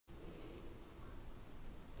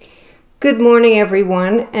Good morning,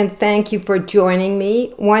 everyone, and thank you for joining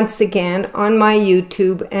me once again on my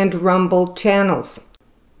YouTube and Rumble channels.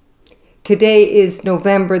 Today is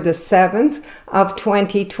November the 7th of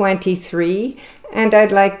 2023, and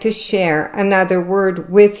I'd like to share another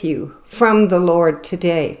word with you from the Lord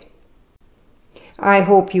today. I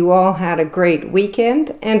hope you all had a great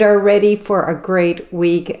weekend and are ready for a great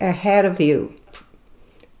week ahead of you.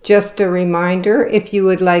 Just a reminder, if you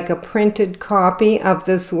would like a printed copy of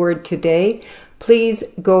this word today, please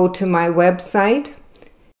go to my website,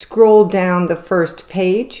 scroll down the first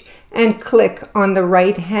page, and click on the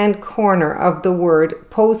right-hand corner of the word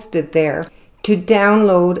posted there to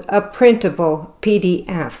download a printable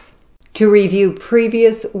PDF. To review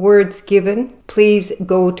previous words given, please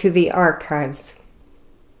go to the archives.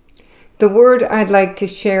 The word I'd like to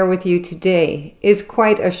share with you today is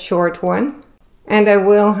quite a short one. And I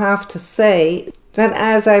will have to say that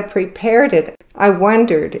as I prepared it, I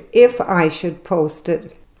wondered if I should post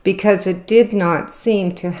it because it did not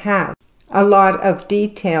seem to have a lot of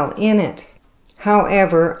detail in it.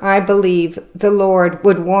 However, I believe the Lord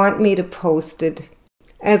would want me to post it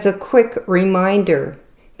as a quick reminder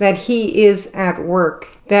that He is at work,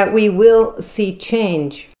 that we will see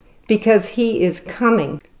change because He is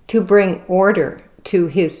coming to bring order to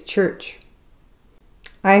His church.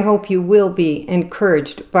 I hope you will be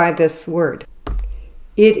encouraged by this word.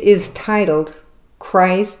 It is titled,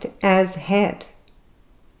 Christ as Head.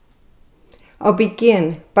 I'll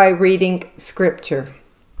begin by reading scripture.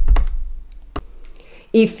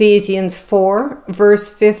 Ephesians 4, verse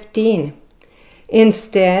 15.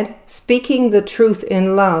 Instead, speaking the truth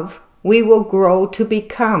in love, we will grow to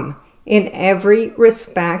become, in every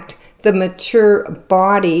respect, the mature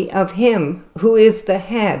body of Him who is the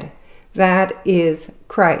head, that is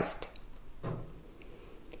Christ.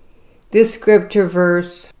 This scripture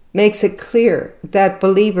verse makes it clear that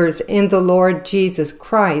believers in the Lord Jesus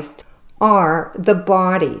Christ are the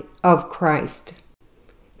body of Christ,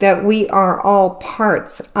 that we are all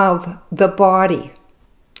parts of the body,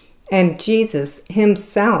 and Jesus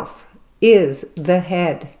Himself is the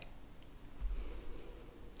head.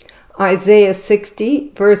 Isaiah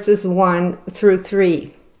 60 verses 1 through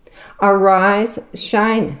 3. Arise,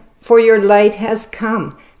 shine, for your light has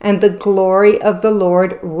come, and the glory of the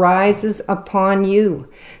Lord rises upon you.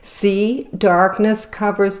 See, darkness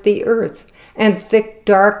covers the earth, and thick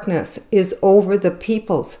darkness is over the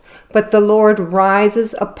peoples. But the Lord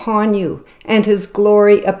rises upon you, and His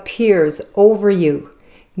glory appears over you.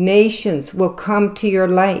 Nations will come to your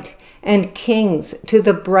light, and kings to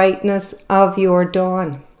the brightness of your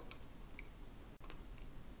dawn.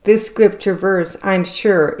 This scripture verse, I'm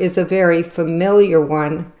sure, is a very familiar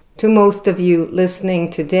one to most of you listening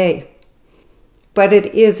today. But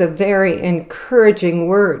it is a very encouraging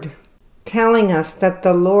word, telling us that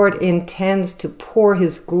the Lord intends to pour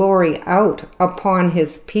His glory out upon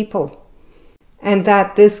His people, and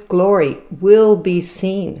that this glory will be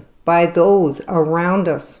seen by those around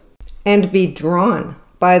us and be drawn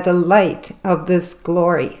by the light of this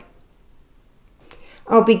glory.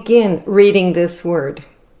 I'll begin reading this word.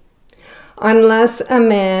 Unless a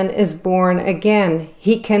man is born again,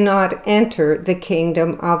 he cannot enter the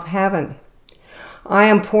kingdom of heaven. I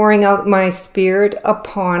am pouring out my Spirit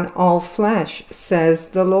upon all flesh, says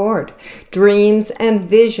the Lord. Dreams and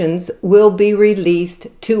visions will be released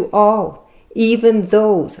to all, even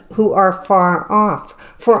those who are far off,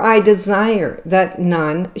 for I desire that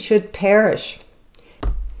none should perish.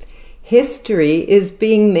 History is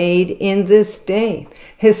being made in this day.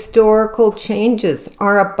 Historical changes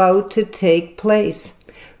are about to take place.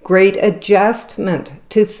 Great adjustment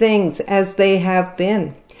to things as they have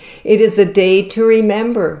been. It is a day to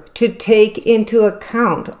remember, to take into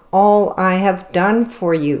account all I have done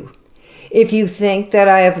for you. If you think that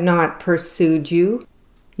I have not pursued you,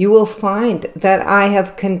 you will find that I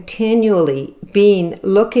have continually been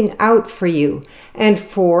looking out for you and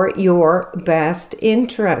for your best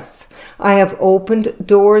interests. I have opened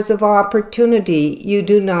doors of opportunity you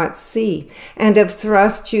do not see and have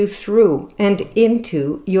thrust you through and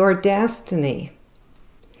into your destiny.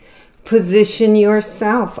 Position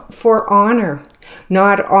yourself for honor,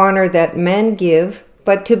 not honor that men give,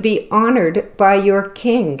 but to be honored by your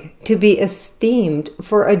King, to be esteemed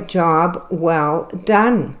for a job well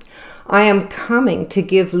done. I am coming to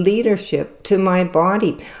give leadership to my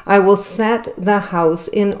body. I will set the house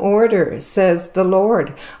in order, says the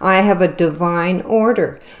Lord. I have a divine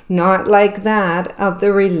order, not like that of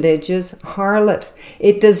the religious harlot.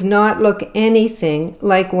 It does not look anything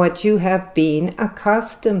like what you have been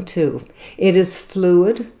accustomed to. It is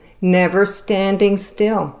fluid, never standing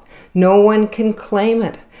still. No one can claim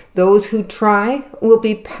it. Those who try will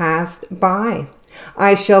be passed by.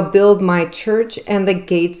 I shall build my church, and the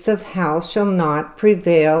gates of hell shall not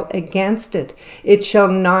prevail against it. It shall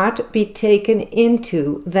not be taken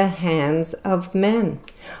into the hands of men.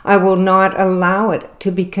 I will not allow it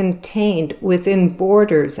to be contained within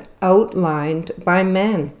borders outlined by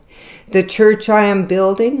men. The church I am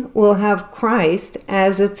building will have Christ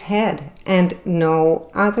as its head, and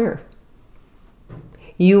no other.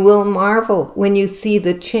 You will marvel when you see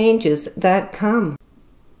the changes that come.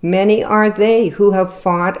 Many are they who have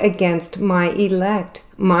fought against my elect,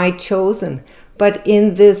 my chosen. But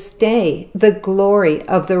in this day the glory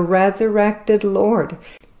of the resurrected Lord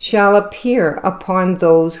shall appear upon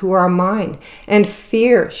those who are mine, and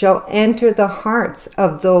fear shall enter the hearts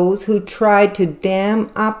of those who try to dam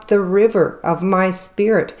up the river of my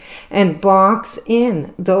spirit and box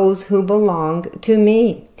in those who belong to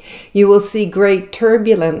me. You will see great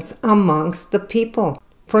turbulence amongst the people.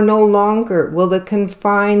 For no longer will the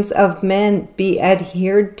confines of men be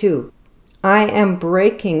adhered to. I am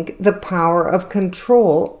breaking the power of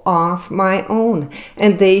control off my own,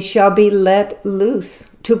 and they shall be let loose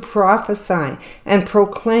to prophesy and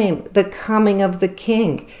proclaim the coming of the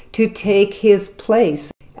King to take his place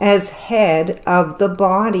as head of the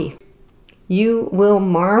body. You will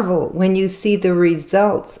marvel when you see the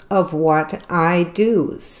results of what I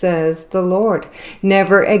do, says the Lord.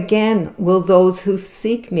 Never again will those who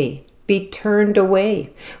seek me be turned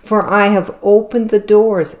away, for I have opened the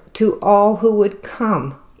doors to all who would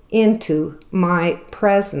come into my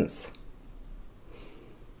presence.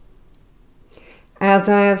 As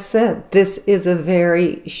I have said, this is a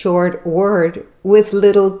very short word with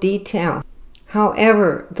little detail.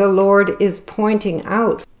 However, the Lord is pointing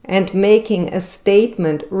out and making a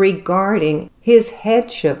statement regarding his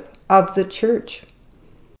headship of the church.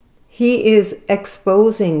 He is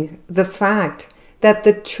exposing the fact that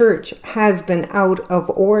the church has been out of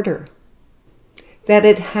order, that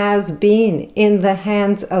it has been in the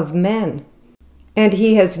hands of men, and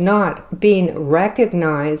he has not been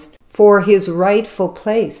recognized for his rightful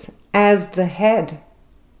place as the head.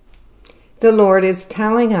 The Lord is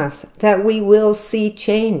telling us that we will see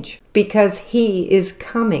change because he is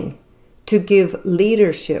coming to give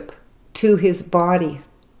leadership to his body.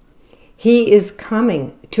 He is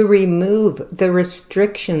coming to remove the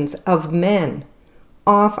restrictions of men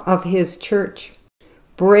off of his church,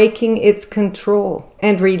 breaking its control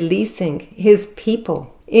and releasing his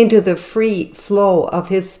people into the free flow of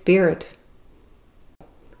his spirit.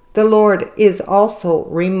 The Lord is also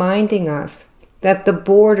reminding us that the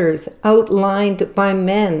borders outlined by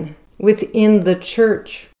men within the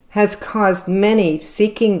church has caused many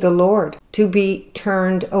seeking the Lord to be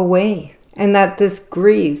turned away, and that this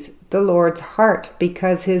grieves the Lord's heart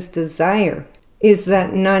because his desire is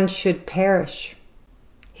that none should perish.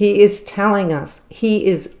 He is telling us he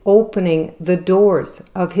is opening the doors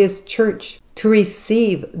of his church to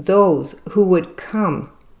receive those who would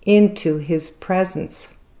come into his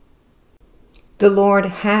presence. The Lord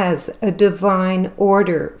has a divine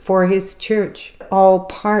order for his church. All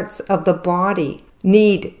parts of the body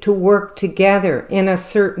need to work together in a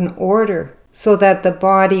certain order so that the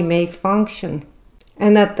body may function,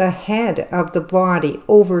 and that the head of the body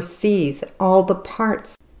oversees all the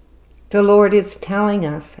parts. The Lord is telling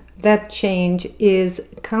us that change is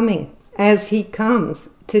coming as he comes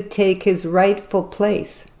to take his rightful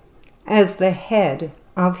place as the head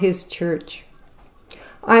of his church.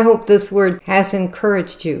 I hope this word has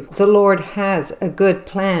encouraged you. The Lord has a good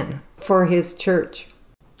plan for his church,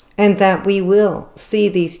 and that we will see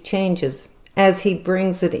these changes as he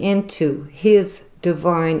brings it into his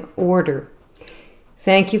divine order.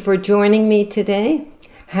 Thank you for joining me today.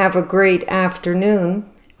 Have a great afternoon,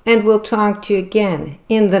 and we'll talk to you again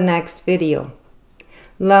in the next video.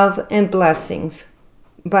 Love and blessings.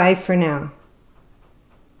 Bye for now.